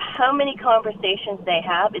care how many conversations they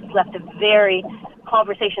have. It's left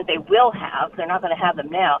conversations they will have. They're not going to have them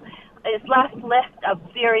now. It's left a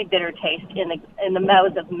very bitter taste in the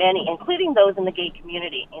mouths of many, including those in the gay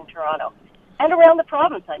community in Toronto and around the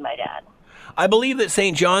province, I might add. I believe that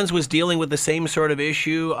St. John's was dealing with the same sort of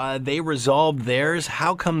issue. They resolved theirs.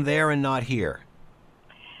 How come there and not here?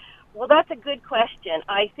 Well, that's a good question.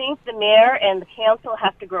 I think the mayor and the council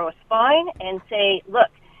have to grow a spine and say, look,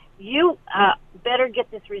 you better get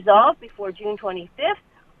this resolved before June 25th,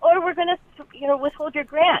 or we're going to, withhold your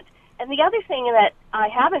grant. And the other thing that I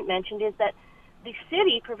haven't mentioned is that the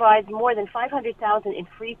city provides more than $500,000 in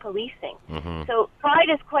free policing. So Pride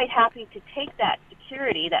is quite happy to take that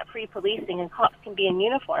security, that free policing, and cops can be in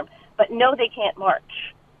uniform, but no, they can't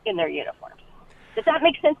march in their uniforms. Does that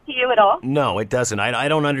make sense to you at all? No, it doesn't. I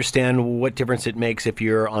don't understand what difference it makes if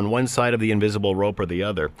you're on one side of the invisible rope or the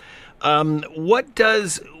other. What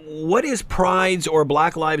is Pride's or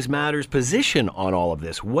Black Lives Matter's position on all of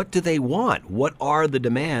this? What do they want? What are the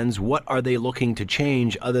demands? What are they looking to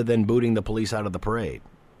change other than booting the police out of the parade?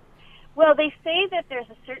 Well, they say that there's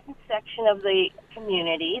a certain section of the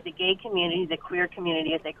community, the gay community, the queer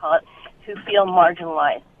community, as they call it, who feel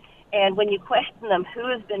marginalized. And when you question them who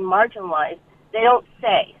has been marginalized, they don't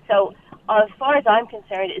say. So as far as I'm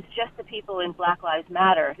concerned, it's just the people in Black Lives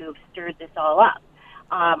Matter who have stirred this all up.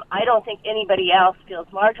 I don't think anybody else feels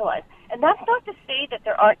marginalized. And that's not to say that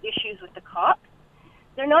there aren't issues with the cops.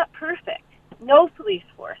 They're not perfect. No police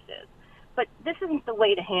force is. But this isn't the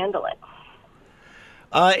way to handle it.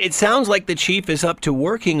 It sounds like the chief is up to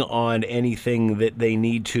working on anything that they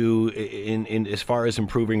need to in as far as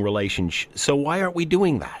improving relations. So why aren't we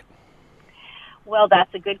doing that? Well,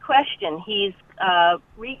 that's a good question. He's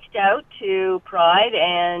reached out to Pride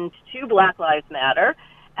and to Black Lives Matter,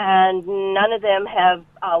 and none of them have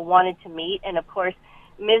wanted to meet. And, of course,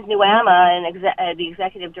 Ms. Nuama, the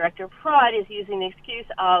executive director of Pride, is using the excuse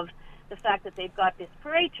of the fact that they've got this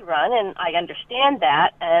parade to run, and I understand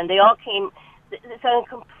that. And they all came – it's a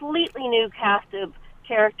completely new cast of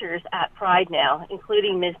characters at Pride now,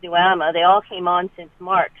 including Ms. Nuama. They all came on since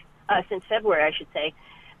February, I should say.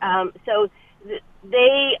 So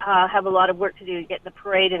they have a lot of work to do to get the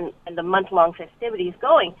parade and the month-long festivities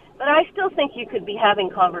going. But I still think you could be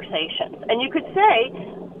having conversations. And you could say,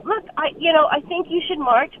 look, I think you should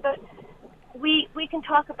march, but we can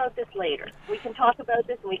talk about this later. We can talk about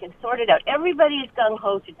this and we can sort it out. Everybody's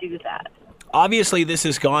gung-ho to do that. Obviously, this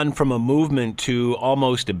has gone from a movement to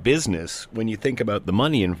almost a business when you think about the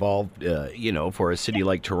money involved, for a city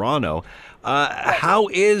like Toronto. How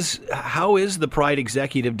is the Pride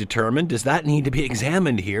executive determined? Does that need to be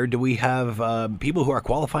examined here? Do we have people who are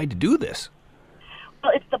qualified to do this?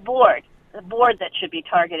 Well, it's the board that should be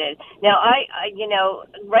targeted. Now, I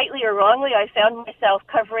rightly or wrongly, I found myself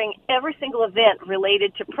covering every single event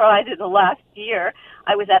related to Pride in the last year.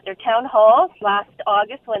 I was at their town hall last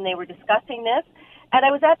August when they were discussing this, and I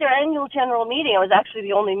was at their annual general meeting. I was actually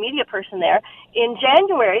the only media person there in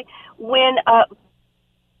January when... Are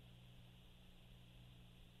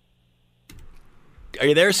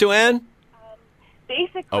you there, Sue-Ann?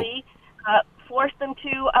 Basically, forced them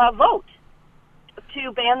to vote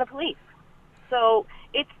to ban the police. So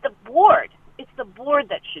it's the board. It's the board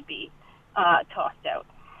that should be tossed out.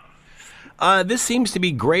 This seems to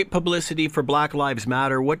be great publicity for Black Lives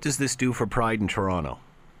Matter. What does this do for Pride in Toronto?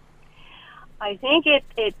 I think it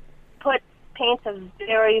paints a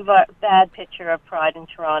very bad picture of Pride in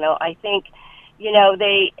Toronto. I think,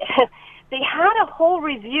 they had a whole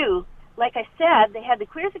review. Like I said, they had the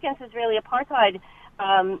Queers Against Israeli Apartheid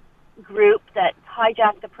group that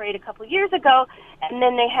hijacked the parade a couple of years ago, and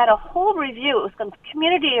then they had a whole review. It was a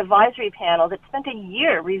community advisory panel that spent a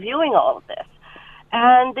year reviewing all of this.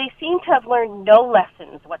 And they seem to have learned no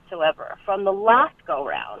lessons whatsoever from the last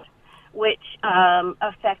go-round, which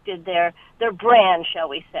affected their brand, shall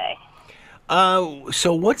we say.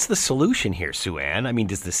 So what's the solution here, Sue-Ann? I mean,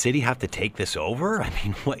 does the city have to take this over? I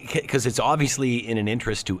mean, because it's obviously in an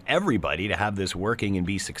interest to everybody to have this working and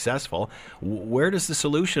be successful. Where does the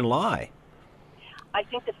solution lie? I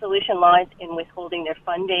think the solution lies in withholding their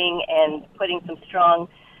funding and putting some strong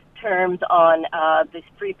terms on this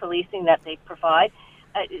free policing that they provide.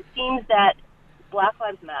 It seems that Black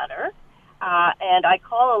Lives Matter, and I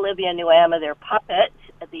call Olivia Nuama their puppet,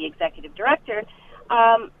 the executive director,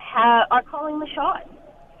 are calling the shots.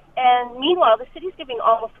 And meanwhile, the city's giving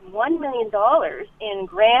almost $1 million in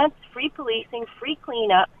grants, free policing, free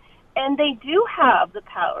cleanup, and they do have the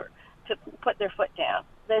power to put their foot down.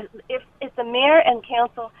 If the mayor and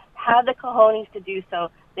council had the cojones to do so,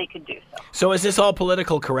 they could do so. So is this all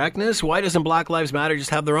political correctness? Why doesn't Black Lives Matter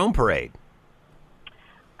just have their own parade?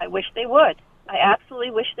 I wish they would. I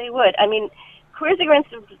absolutely wish they would. I mean, Queers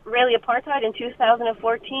Against Israeli Apartheid in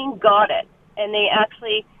 2014 got it, and they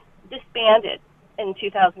actually disbanded in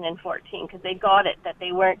 2014 because they got it that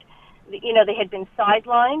they weren't, they had been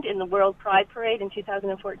sidelined in the World Pride Parade in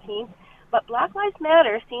 2014. But Black Lives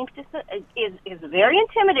Matter seems to is very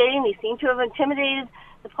intimidating. They seem to have intimidated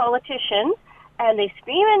the politicians, and they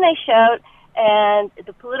scream and they shout, and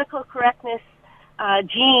the political correctness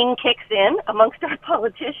gene kicks in amongst our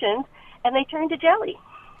politicians, and they turn to jelly.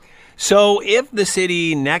 So if the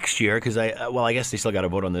city next year, because I guess they still got to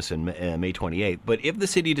vote on this in May 28th, but if the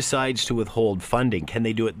city decides to withhold funding, can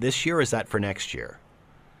they do it this year or is that for next year?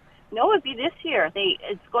 No, it'd be this year.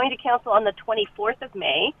 It's going to council on the 24th of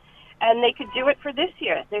May, and they could do it for this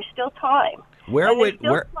year. There's still time. Where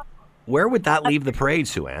would that leave the parade,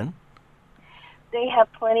 Sue-Ann? They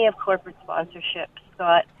have plenty of corporate sponsorship,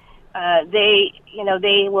 Scott. They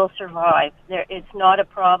will survive. It's not a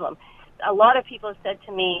problem. A lot of people have said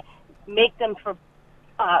to me, make them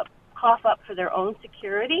cough up for their own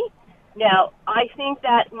security. Now, I think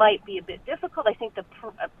that might be a bit difficult. I think the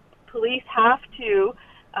police have to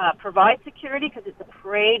provide security because it's a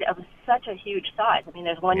parade of such a huge size. I mean,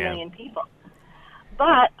 there's 1 million people.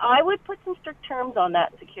 But I would put some strict terms on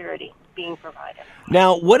that security being provided.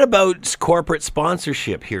 Now, what about corporate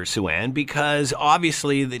sponsorship here, Sue-Ann? Because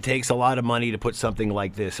obviously it takes a lot of money to put something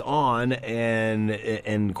like this on,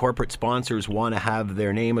 and corporate sponsors want to have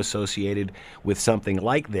their name associated with something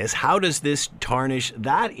like this. How does this tarnish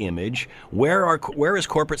that image? Where is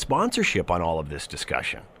corporate sponsorship on all of this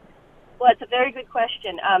discussion? Well, it's a very good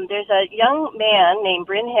question. There's a young man named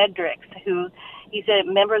Bryn Hendricks he's a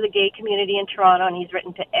member of the gay community in Toronto, and he's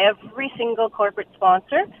written to every single corporate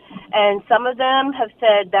sponsor. And some of them have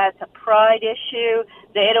said that's a pride issue.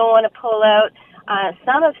 They don't want to pull out.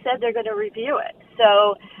 Some have said they're going to review it.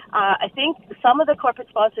 So I think some of the corporate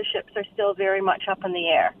sponsorships are still very much up in the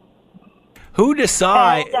air. Who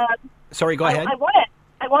decides? Sorry, go ahead.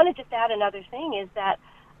 I want to just add another thing is that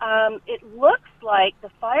it looks like the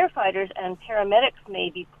firefighters and paramedics may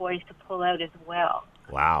be poised to pull out as well.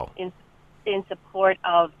 Wow. In support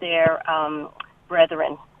of their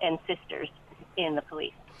brethren and sisters in the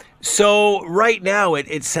police. So right now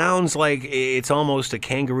it sounds like it's almost a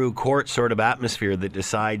kangaroo court sort of atmosphere that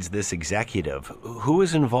decides this executive. Who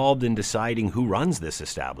is involved in deciding who runs this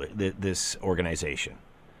organization?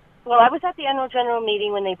 Well, I was at the annual general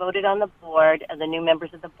meeting when they voted on the board, the new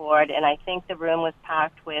members of the board, and I think the room was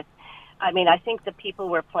packed with, I think the people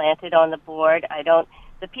were planted on the board.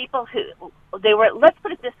 Let's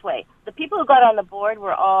put it this way, the people who got on the board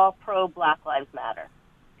were all pro-Black Lives Matter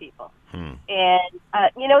people. And,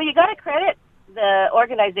 you got to credit the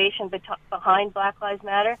organization behind Black Lives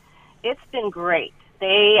Matter. It's been great.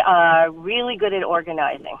 They are really good at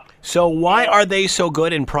organizing. So why are they so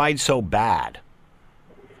good and Pride so bad?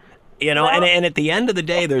 And at the end of the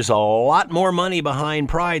day, there's a lot more money behind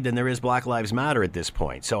Pride than there is Black Lives Matter at this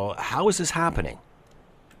point. So how is this happening?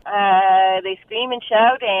 They scream and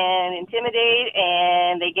shout and intimidate,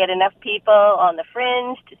 and they get enough people on the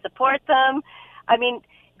fringe to support them.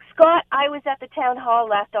 Scott, I was at the town hall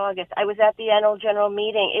last August. I was at the annual general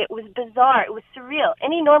meeting. It was bizarre. It was surreal.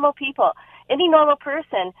 Any normal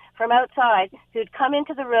person from outside who'd come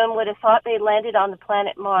into the room would have thought they landed on the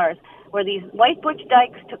planet Mars, where these white butch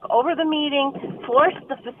dykes took over the meeting, forced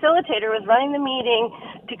the facilitator who was running the meeting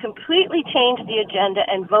to completely change the agenda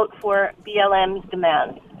and vote for BLM's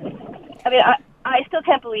demands. I still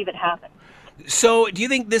can't believe it happened. So do you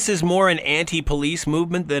think this is more an anti-police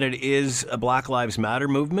movement than it is a Black Lives Matter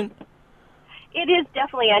movement? It is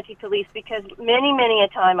definitely anti-police because many a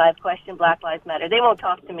time I've questioned Black Lives Matter. They won't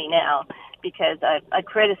talk to me now because I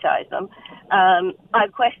criticize them.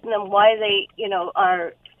 I've questioned them why they,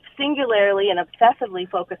 are singularly and obsessively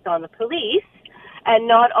focused on the police and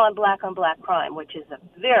not on black crime, which is a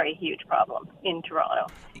very huge problem in Toronto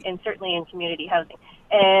and certainly in community housing.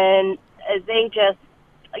 And they just,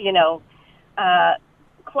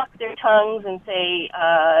 cluck their tongues and say,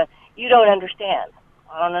 you don't understand.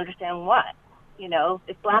 I don't understand what?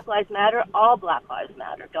 If Black Lives Matter, all Black Lives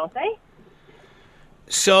Matter, don't they?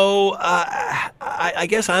 So I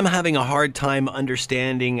guess I'm having a hard time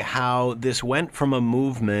understanding how this went from a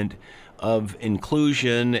movement of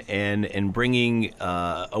inclusion and bringing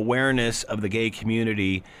awareness of the gay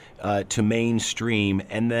community to mainstream,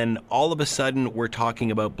 and then all of a sudden we're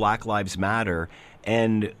talking about Black Lives Matter,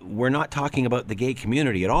 and we're not talking about the gay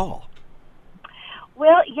community at all.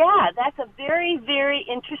 Well, yeah, that's a very, very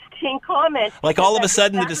interesting comment. Like all of a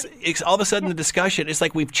sudden, the discussion, it's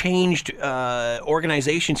like we've changed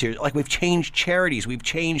organizations here. Like we've changed charities, we've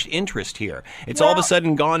changed interest here. It's all of a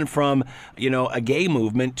sudden gone from, a gay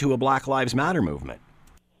movement to a Black Lives Matter movement.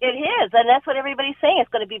 It is, and that's what everybody's saying. It's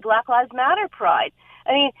going to be Black Lives Matter Pride.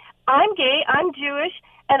 I'm gay, I'm Jewish,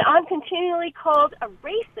 and I'm continually called a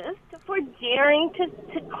racist for daring to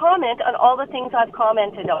comment on all the things I've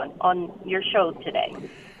commented on your show today.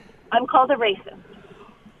 I'm called a racist.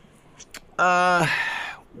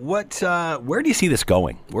 Where do you see this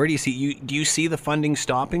going? Do you see the funding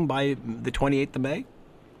stopping by the 28th of May?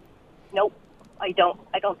 Nope, I don't.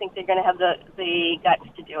 I don't think they're going to have the guts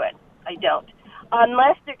to do it. I don't.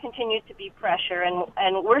 unless there continues to be pressure,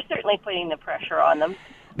 and we're certainly putting the pressure on them.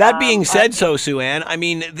 That being said, Sue-Ann, I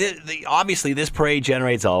mean, obviously this parade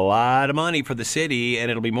generates a lot of money for the city, and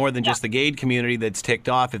it'll be more than just the gay community that's ticked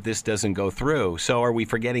off if this doesn't go through. So are we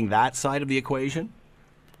forgetting that side of the equation?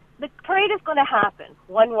 The parade is going to happen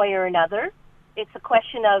one way or another. It's a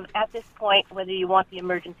question of, at this point, whether you want the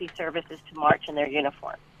emergency services to march in their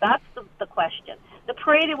uniform. That's the question. The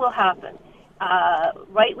parade will happen.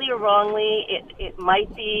 Rightly or wrongly, it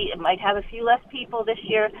might have a few less people this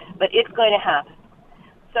year, but it's going to happen.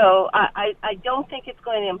 So I don't think it's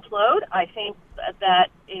going to implode. I think that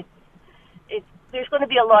there's going to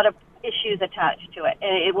be a lot of issues attached to it,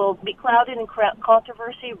 and it will be clouded in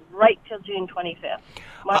controversy right till June 25th.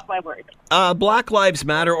 Mark my word. Black Lives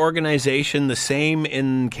Matter organization, the same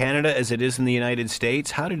in Canada as it is in the United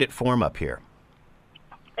States. How did it form up here?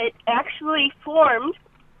 It actually formed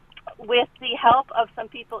with the help of some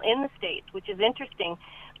people in the States, which is interesting.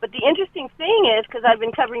 But the interesting thing is, because I've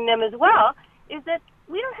been covering them as well, is that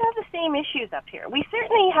we don't have the same issues up here. We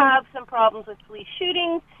certainly have some problems with police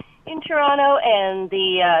shootings in Toronto and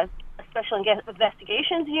the Special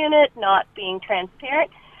Investigations Unit not being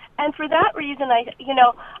transparent. And for that reason,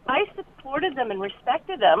 I supported them and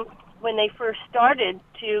respected them when they first started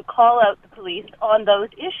to call out the police on those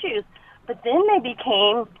issues. But then they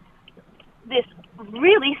became this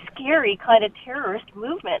really scary kind of terrorist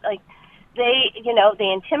movement. Like they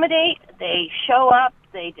intimidate, they show up,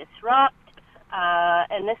 they disrupt,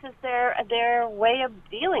 and this is their way of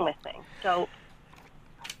dealing with things. So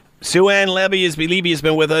Sue-Ann Levy has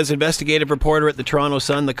been with us, investigative reporter at the Toronto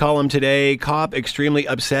Sun. The column today, cop extremely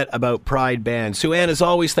upset about Pride ban. Sue-Ann, as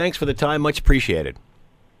always, thanks for the time. Much appreciated.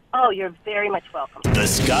 Oh, you're very much welcome. The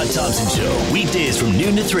Scott Thompson Show, weekdays from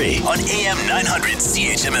noon to 3 on AM 900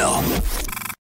 CHML.